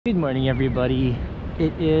Good morning, everybody.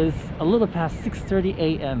 It is a little past 6:30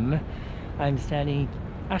 a.m. I'm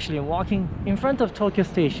walking in front of Tokyo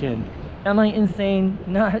Station. Am I insane?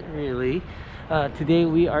 Not really. Today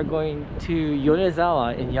we are going to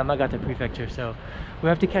Yonezawa in Yamagata Prefecture, so we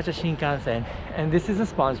have to catch a Shinkansen, and this is a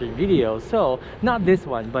sponsored video. So not this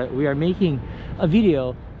one, but we are making a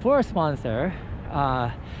video for a sponsor,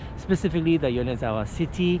 specifically the Yonezawa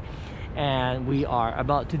city, and we are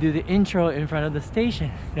about to do the intro in front of the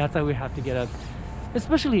station. That's why we have to get up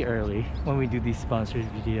especially early when we do these sponsored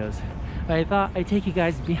videos. I thought I'd take you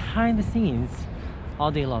guys behind the scenes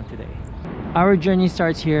all day long today. Our journey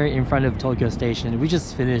starts here in front of Tokyo Station. We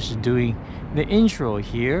just finished doing the intro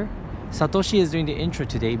here. Satoshi is doing the intro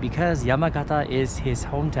today because Yamagata is his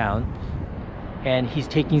hometown and he's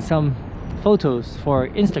taking some photos for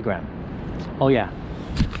Instagram. Oh yeah,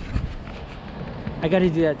 I gotta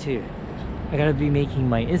do that too. I gotta be making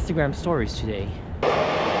my Instagram stories today.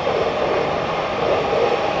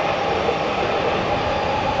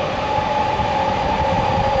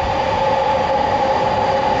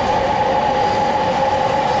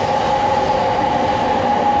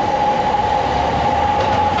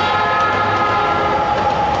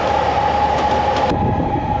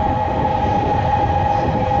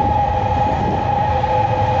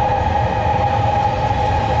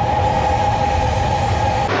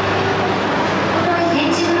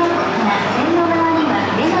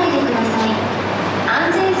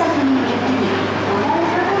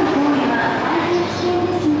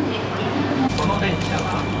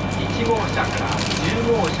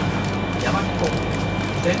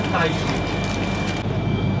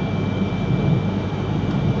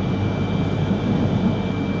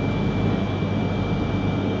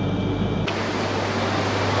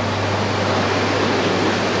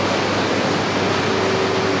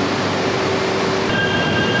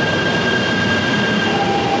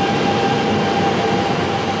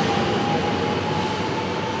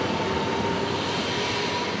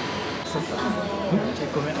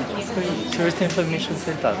 Tourist Information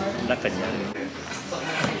Center の中にある。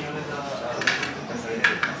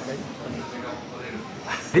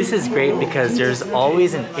This is great because there's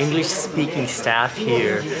always an English-speaking staff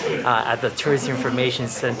here at the Tourist Information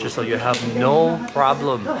Center, so you have no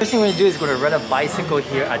problem. First thing we're going to do is going to rent a bicycle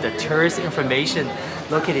here at the Tourist Information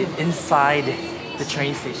located inside the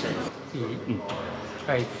train station.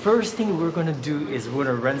 Alright, first thing we're going to do is we're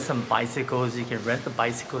going to rent some bicycles. You can rent the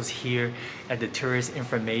bicycles here at the Tourist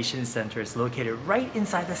Information Center. It's located right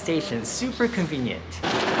inside the station. Super convenient.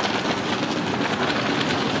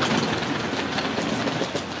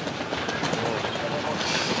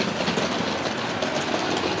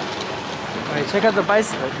 Alright, check out the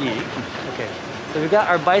bicycle. Okay, so we got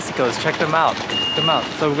our bicycles. Check them out.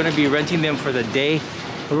 So we're going to be renting them for the day.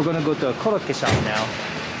 We're going to go to a korokke shop now.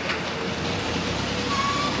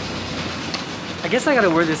 I guess I gotta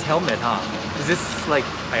wear this helmet, huh? Is this like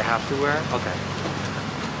I have to wear? Okay.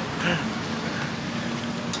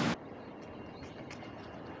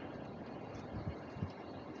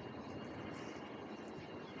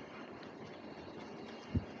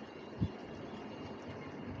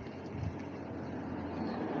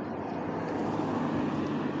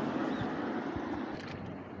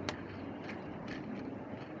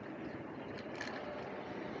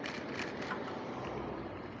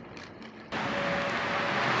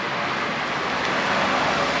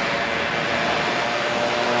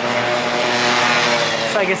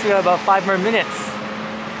 I guess we have about 5 more minutes.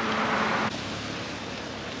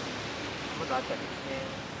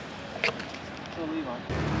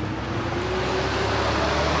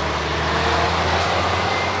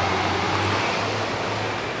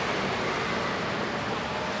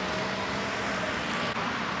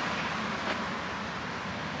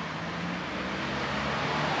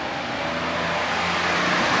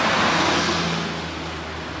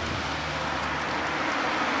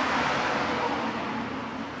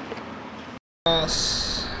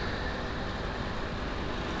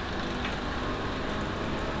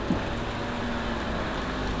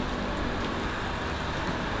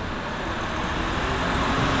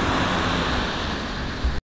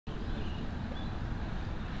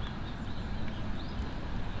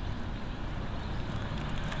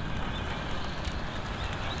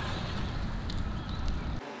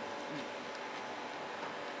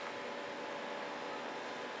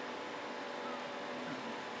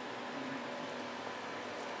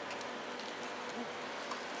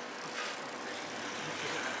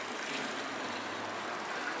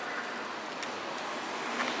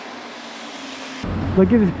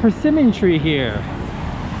 Look at this persimmon tree here,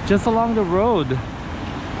 just along the road.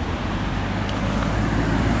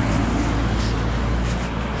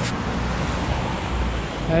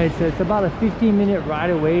 Alright, so it's about a 15-minute ride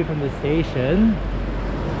away from the station.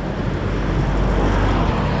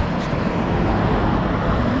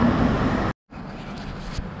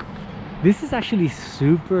 This is actually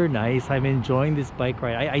super nice. I'm enjoying this bike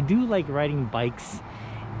ride. I do like riding bikes,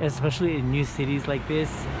 especially in new cities like this.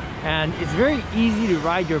 And it's very easy to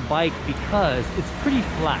ride your bike because it's pretty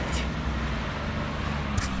flat.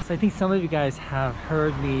 So I think some of you guys have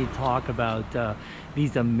heard me talk about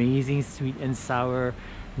these amazing sweet and sour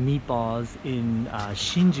meatballs in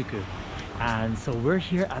Shinjuku. And so we're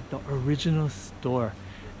here at the original store.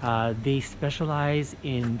 They specialize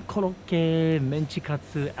in korokke,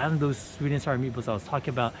 menchikatsu, and those sweet and sour meatballs I was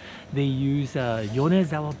talking about. They use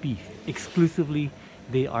Yonezawa beef exclusively.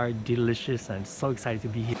 They are delicious. I'm so excited to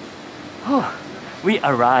be here. Oh, we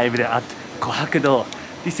arrived at Kohakudo.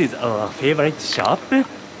 This is our favorite shop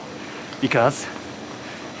because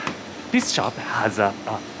this shop has a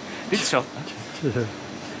this shop.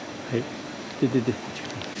 Hey, need to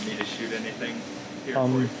shoot anything here for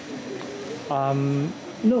you?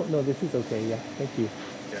 No, this is okay. Yeah, thank you.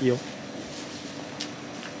 Yeah.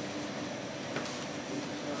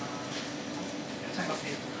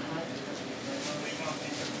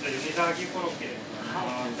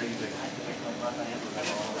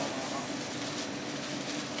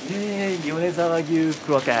 Yay, Yonezawa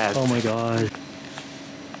croquette. Oh my god.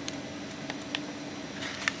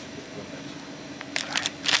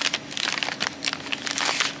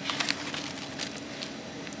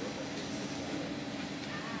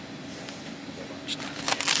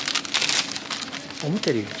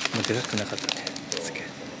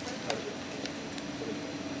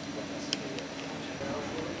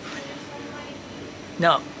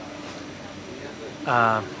 Now,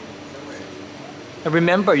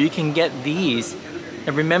 remember you can get these.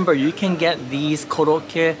 And remember you can get these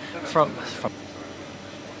korokke from.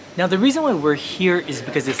 Now the reason why we're here is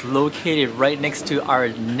because it's located right next to our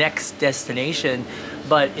next destination.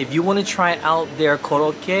 But if you want to try out their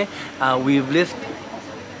korokke, we've lived.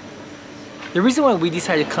 The reason why we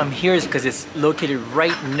decided to come here is because it's located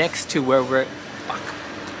right next to where we're.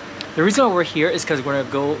 The reason why we're here is because we're gonna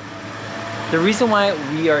go. The reason why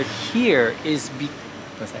we are here is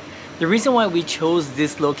the reason why we chose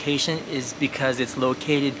this location is because it's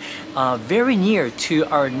located very near to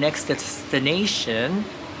our next destination.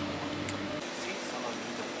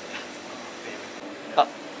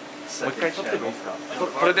 もう一回撮ってもいいですか？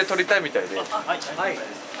これで撮りたいみたいで。はい。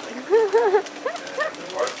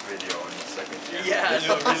じゃ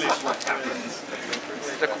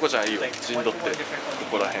あここじゃいいよ。陣取ってこ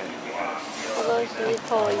こら辺。この遠いと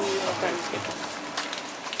ころに。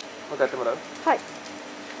またやってもらう？はい。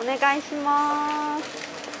お願いします。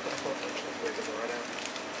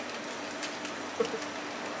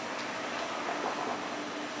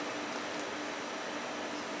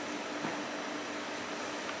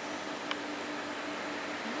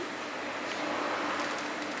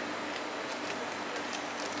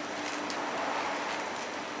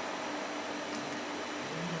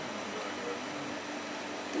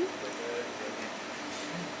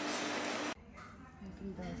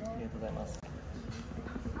ありがとうございます。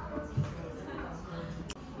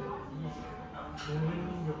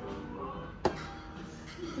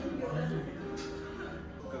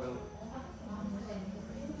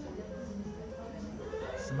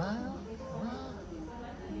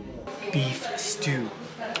Beef stew,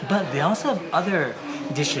 but they also have other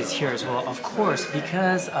dishes here as well, of course,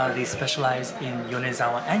 because they specialize in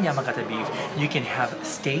Yonezawa and Yamagata beef. You can have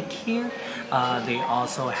steak here. They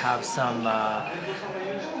also have some.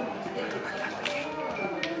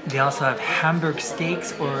 They also have Hamburg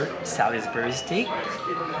steaks or Salisbury steak,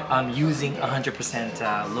 using 100%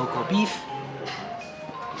 local beef.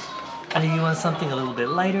 And if you want something a little bit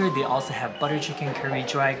lighter, they also have butter chicken curry,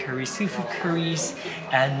 dry curry, seafood curries,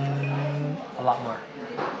 and a lot more.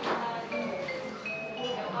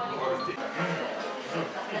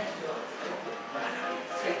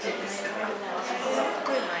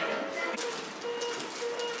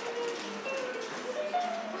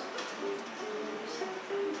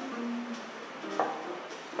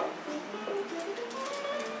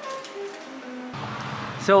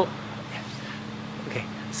 So, okay.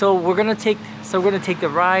 So we're gonna take the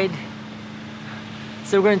ride.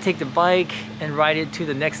 So we're gonna take the bike and ride it to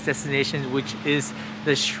the next destination, which is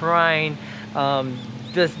the shrine.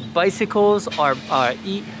 The bicycles are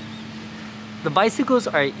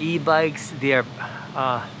e-bikes. They are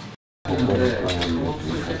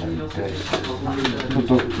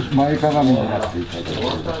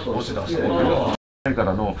か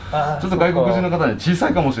らのちょっと外国人の方に小さ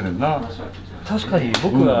いかもしれんな。確かに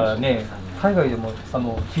僕はね、海外でも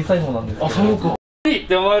小さい方なんですけど。あ、そうか。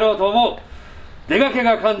ってまいろうと思う。出がけ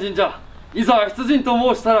が肝心じゃ。いざ出陣と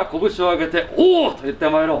申したら拳を上げて「おお!」と言って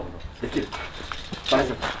まいろう。できる。大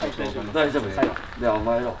丈夫、大丈夫ですよ。では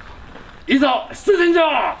参ろう。いざ出陣じ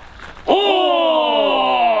ゃ。お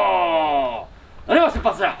お。あれは出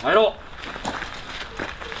発じゃ。参ろう。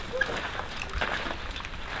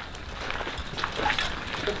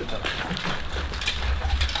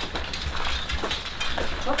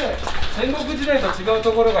さて、戦国時代と違う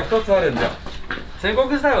ところが一つあるんだよ。戦国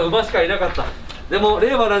時代は馬しかいなかった。でも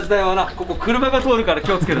令和の時代はな、ここ車が通るから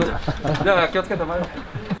気をつけるんじゃ。だから気をつけて参ろう。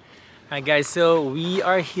Alright guys, so we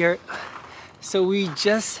are here. So we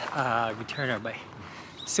just returned our bike.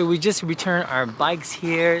 So we just returned our bikes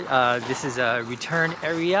here. This is a return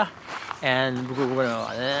area, and we're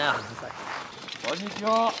gonna. こんにち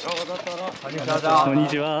は。こんに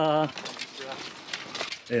ちは。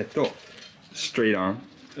straight on.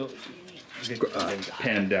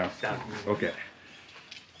 Pan down. Okay.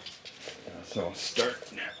 So start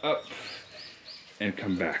up and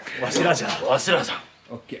come back. わしらじゃん。わしらじゃん。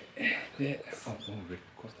Okay. で、もう別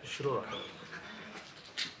個。白だ。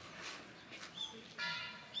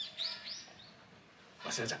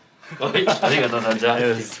わしらじゃん。はい、ありがとうなんじゃ。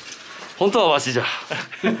本当はわしじゃ。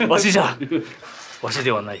わしじゃ。わし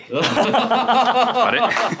ではない。あれ。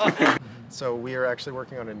So we are actually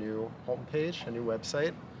working on a new homepage, a new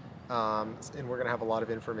website, and we're going to have a lot of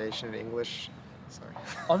information in English. Sorry.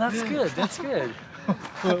 Oh, that's good. That's good.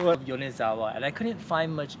 Yonezawa, and I couldn't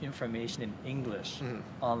find much information in English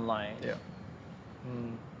online. Yeah.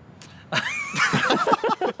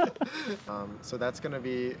 So that's going to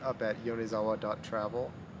be up at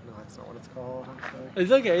yonezawa.travel. No, that's not what it's called. I'm sorry.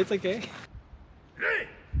 It's okay. It's okay.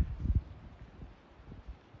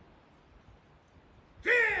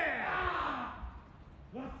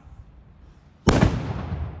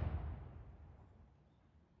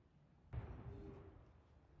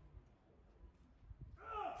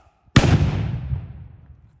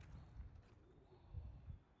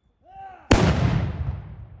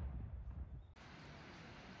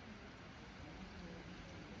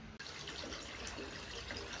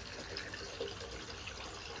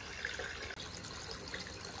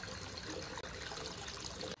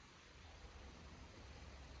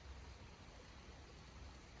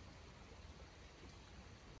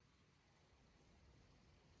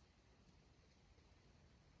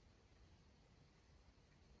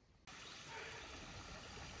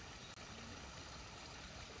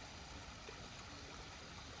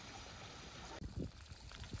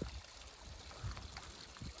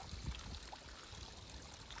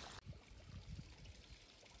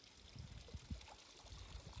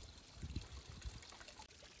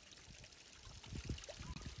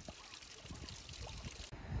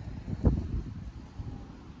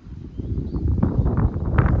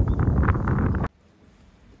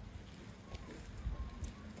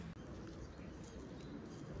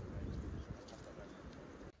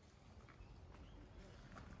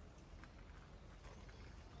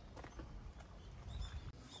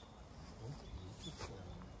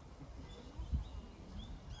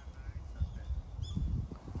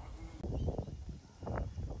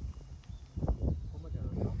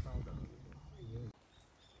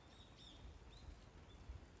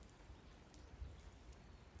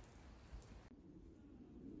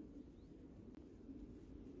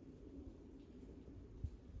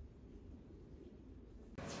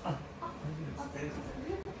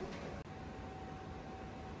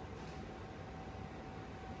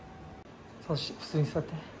 So, 普通に座っ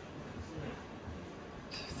て。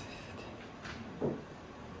持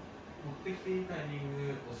ってきていいタイミン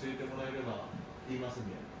グ教えてもらえれば言いますん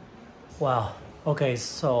で。Wow. Okay,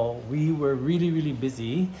 so we were really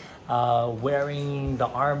busy wearing the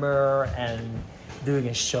armor and doing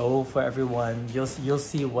a show for everyone. You'll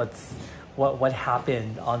see what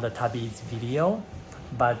happened on the Tabieats video.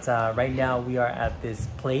 But right now we are at this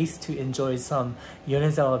place to enjoy some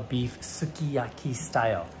Yonezawa beef sukiyaki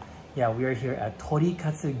style. Yeah, we are here at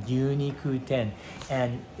Torikatsu Gyuniku Den,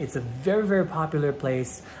 and it's a very popular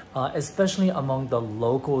place, especially among the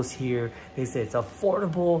locals here. They say it's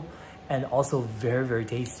affordable and also very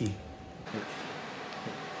tasty.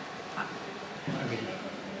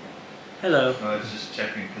 Hello. I was just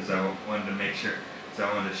checking because I wanted to make sure, because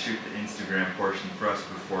I wanted to shoot the Instagram portion for us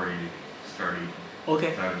before you started.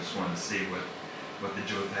 Okay. So I just wanted to see what the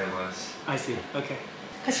jotai was. I see. Okay.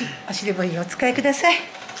 足レバーお使いください。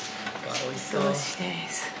美味しそう。よろしいで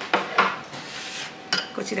す。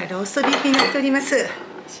こちらローストビーフになっております。召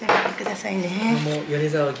し上がってくださいね。もう米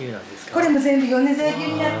沢牛なんですか。これも全部米沢牛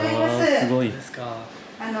になっております。すごいですか。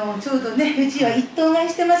ちょうどね、うちは一頭買い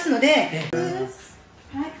してますので。はい、こ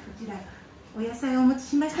ちら。お野菜をお持ち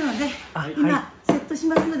しましたので、あ、今、はいセットし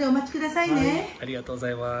ますのでお待ちくださいね。ありがとうご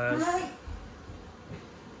ざいます。は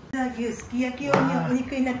い。牛すき焼き用のお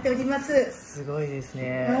肉になっております。すごいです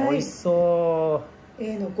ね。はい美味しそう。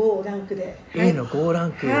 A の5ランクで。A の5ラ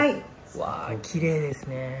ンク。はい。わあ、綺麗です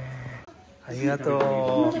ね。ありがと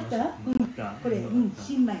どうだった？これ、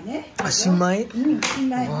新米ね。う。あ、新米？新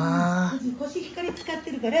米。わあ。コシヒカリ使っ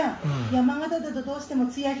てるから、山形だとどうしても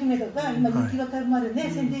つや姫とか、今雪若丸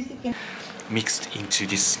ね、宣伝してるけど。Mixed into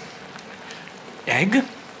this egg,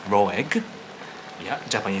 raw egg. Yeah,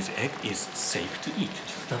 Japanese egg is safe to eat.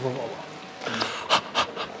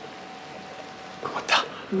 困った。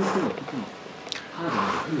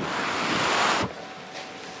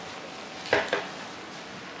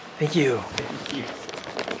Thank you.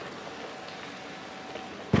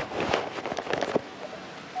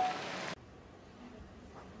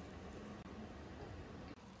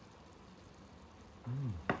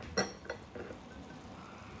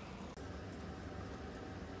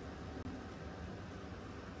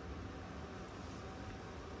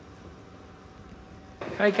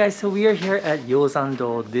 Alright guys, so we are here at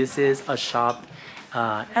Yozando. This is a shop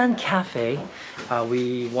and cafe.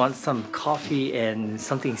 We want some coffee and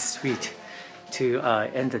something sweet to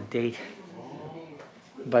end the date.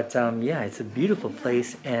 But yeah, it's a beautiful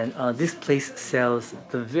place, and this place sells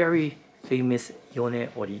the very famous Yone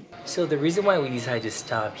Ori. So the reason why we decided to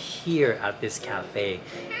stop here at this cafe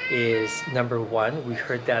is, number one, we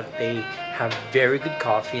heard that they have very good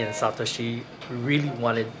coffee and Satoshi really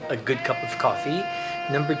wanted a good cup of coffee.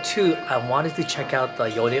 Number two, I wanted to check out the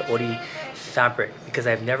Yone Ori fabric because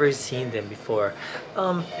I've never seen them before.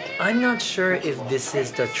 I'm not sure if this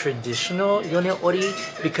is the traditional Yone Ori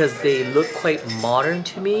because they look quite modern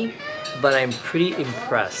to me, but I'm pretty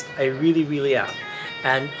impressed. I really am.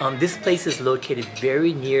 And this place is located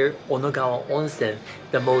very near Onogawa Onsen,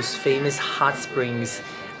 the most famous hot springs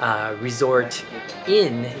resort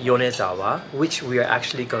in Yonezawa, which we are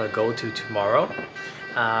actually gonna go to tomorrow.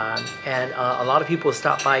 And a lot of people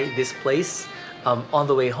stop by this place on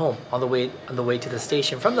the way home, on the way to the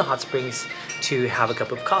station from the hot springs to have a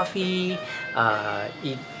cup of coffee,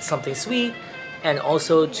 eat something sweet, and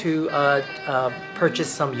also to purchase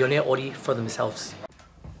some Yone Ori for themselves.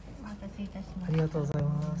 ありがとうござい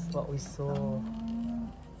ます。わ、美味しそう。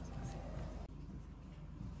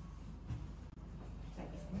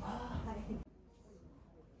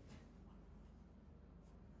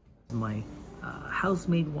My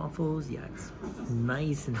house-made waffles, yeah, it's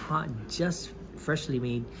nice and hot, just freshly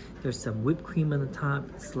made. There's some whipped cream on the top,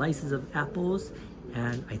 slices of apples,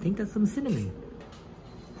 and I think that's some cinnamon.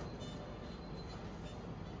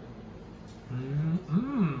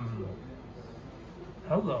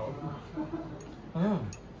 Hello.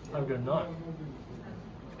 I did not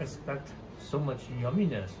expect so much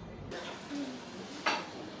yumminess.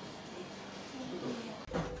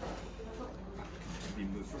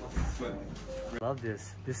 Love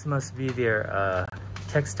this. This must be their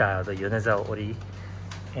textile, the Yonezawa Ori,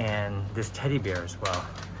 and this teddy bear as well.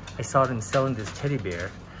 I saw them selling this teddy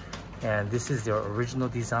bear, and this is their original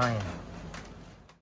design.